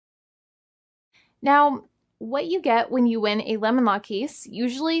Now, what you get when you win a lemon law case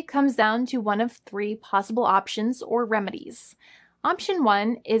usually comes down to one of three possible options or remedies. Option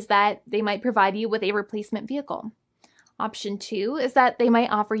 1 is that they might provide you with a replacement vehicle. Option 2 is that they might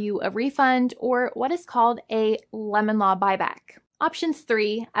offer you a refund or what is called a lemon law buyback. Options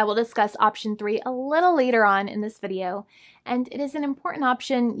 3, I will discuss option 3 a little later on in this video, and it is an important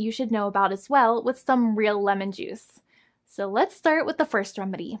option you should know about as well with some real lemon juice. So let's start with the first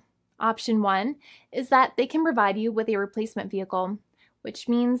remedy. Option 1 is that they can provide you with a replacement vehicle, which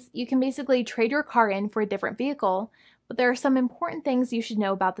means you can basically trade your car in for a different vehicle, but there are some important things you should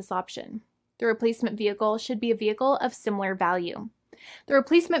know about this option. The replacement vehicle should be a vehicle of similar value. The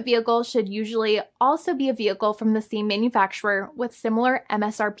replacement vehicle should usually also be a vehicle from the same manufacturer with similar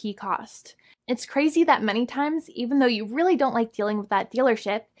MSRP cost. It's crazy that many times, even though you really don't like dealing with that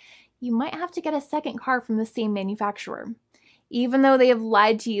dealership, you might have to get a second car from the same manufacturer, even though they have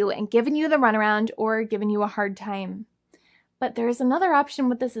lied to you and given you the runaround or given you a hard time. But there is another option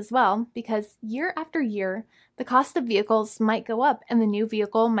with this as well, because year after year, the cost of vehicles might go up and the new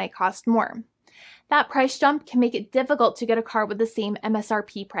vehicle might cost more. That price jump can make it difficult to get a car with the same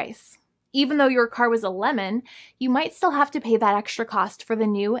MSRP price. Even though your car was a lemon, you might still have to pay that extra cost for the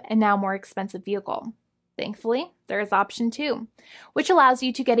new and now more expensive vehicle. Thankfully, there is option 2, which allows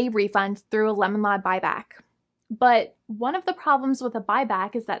you to get a refund through a lemon law buyback. But one of the problems with a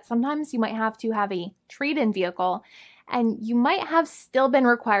buyback is that sometimes you might have to have a trade-in vehicle, and you might have still been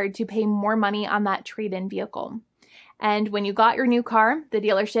required to pay more money on that trade-in vehicle. And when you got your new car, the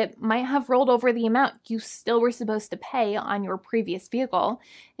dealership might have rolled over the amount you still were supposed to pay on your previous vehicle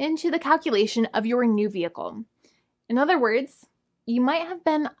into the calculation of your new vehicle. In other words, you might have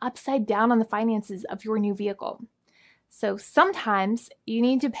been upside down on the finances of your new vehicle. So sometimes you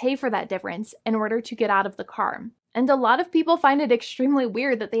need to pay for that difference in order to get out of the car. And a lot of people find it extremely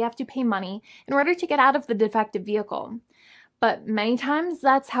weird that they have to pay money in order to get out of the defective vehicle. But many times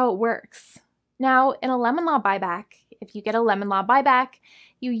that's how it works. Now, in a lemon law buyback, if you get a lemon law buyback,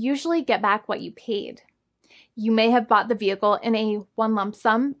 you usually get back what you paid. You may have bought the vehicle in a one lump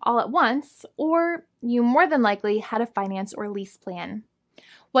sum all at once, or you more than likely had a finance or lease plan.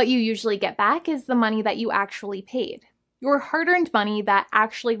 What you usually get back is the money that you actually paid. Your hard-earned money that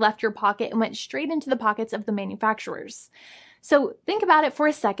actually left your pocket and went straight into the pockets of the manufacturers. So think about it for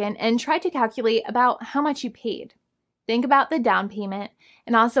a second and try to calculate about how much you paid. Think about the down payment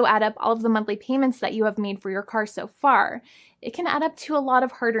and also add up all of the monthly payments that you have made for your car so far. It can add up to a lot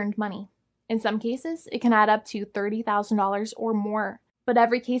of hard-earned money. In some cases, it can add up to $30,000 or more, but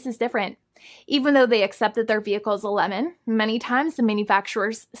every case is different. Even though they accept that their vehicle is a lemon, many times the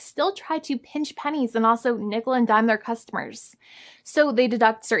manufacturers still try to pinch pennies and also nickel and dime their customers. So they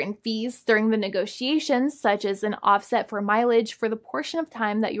deduct certain fees during the negotiations, such as an offset for mileage for the portion of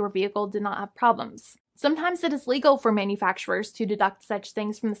time that your vehicle did not have problems. Sometimes it is legal for manufacturers to deduct such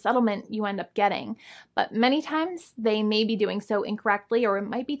things from the settlement you end up getting, but many times they may be doing so incorrectly or it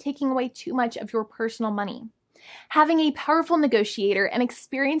might be taking away too much of your personal money. Having a powerful negotiator and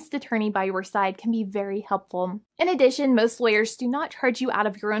experienced attorney by your side can be very helpful. In addition, most lawyers do not charge you out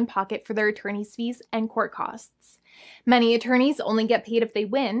of your own pocket for their attorney's fees and court costs. Many attorneys only get paid if they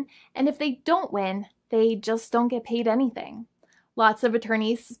win, and if they don't win, they just don't get paid anything. Lots of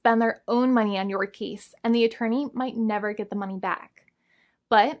attorneys spend their own money on your case, and the attorney might never get the money back.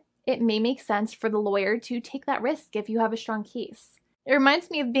 But it may make sense for the lawyer to take that risk if you have a strong case. It reminds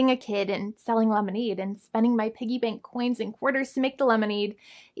me of being a kid and selling lemonade and spending my piggy bank coins and quarters to make the lemonade,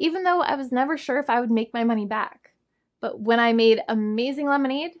 even though I was never sure if I would make my money back. But when I made amazing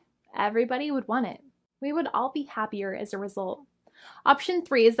lemonade, everybody would want it. We would all be happier as a result. Option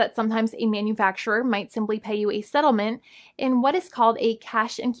 3 is that sometimes a manufacturer might simply pay you a settlement in what is called a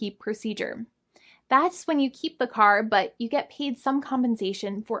cash and keep procedure. That's when you keep the car, but you get paid some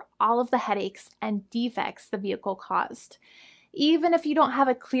compensation for all of the headaches and defects the vehicle caused. Even if you don't have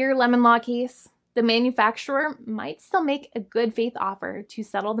a clear lemon law case, the manufacturer might still make a good faith offer to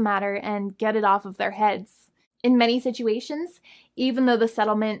settle the matter and get it off of their heads. In many situations, even though the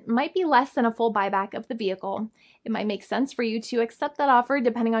settlement might be less than a full buyback of the vehicle, it might make sense for you to accept that offer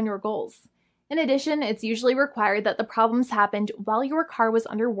depending on your goals. In addition, it's usually required that the problems happened while your car was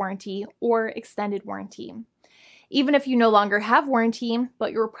under warranty or extended warranty. Even if you no longer have warranty,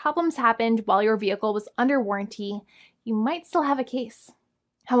 but your problems happened while your vehicle was under warranty, you might still have a case.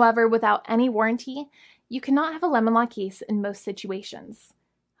 However, without any warranty, you cannot have a lemon law case in most situations.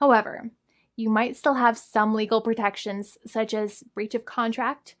 However, you might still have some legal protections such as breach of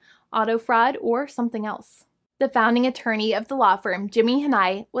contract, auto fraud, or something else. The founding attorney of the law firm, Jimmy and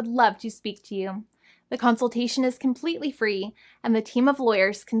I, would love to speak to you. The consultation is completely free, and the team of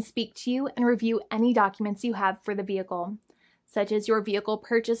lawyers can speak to you and review any documents you have for the vehicle, such as your vehicle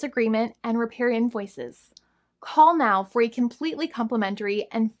purchase agreement and repair invoices. Call now for a completely complimentary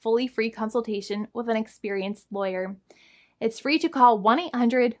and fully free consultation with an experienced lawyer. It's free to call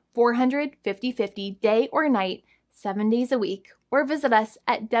 1-800-400-5050 day or night, 7 days a week, or visit us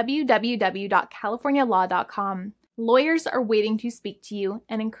at www.californialaw.com. Lawyers are waiting to speak to you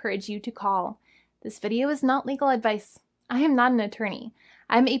and encourage you to call. This video is not legal advice. I am not an attorney.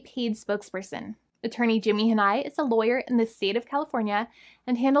 I'm a paid spokesperson. Attorney Jimmy Hanai is a lawyer in the state of California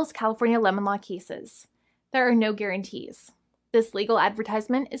and handles California lemon law cases. There are no guarantees. This legal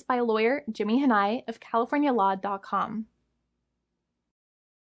advertisement is by lawyer Jimmy Hanai of CaliforniaLaw.com.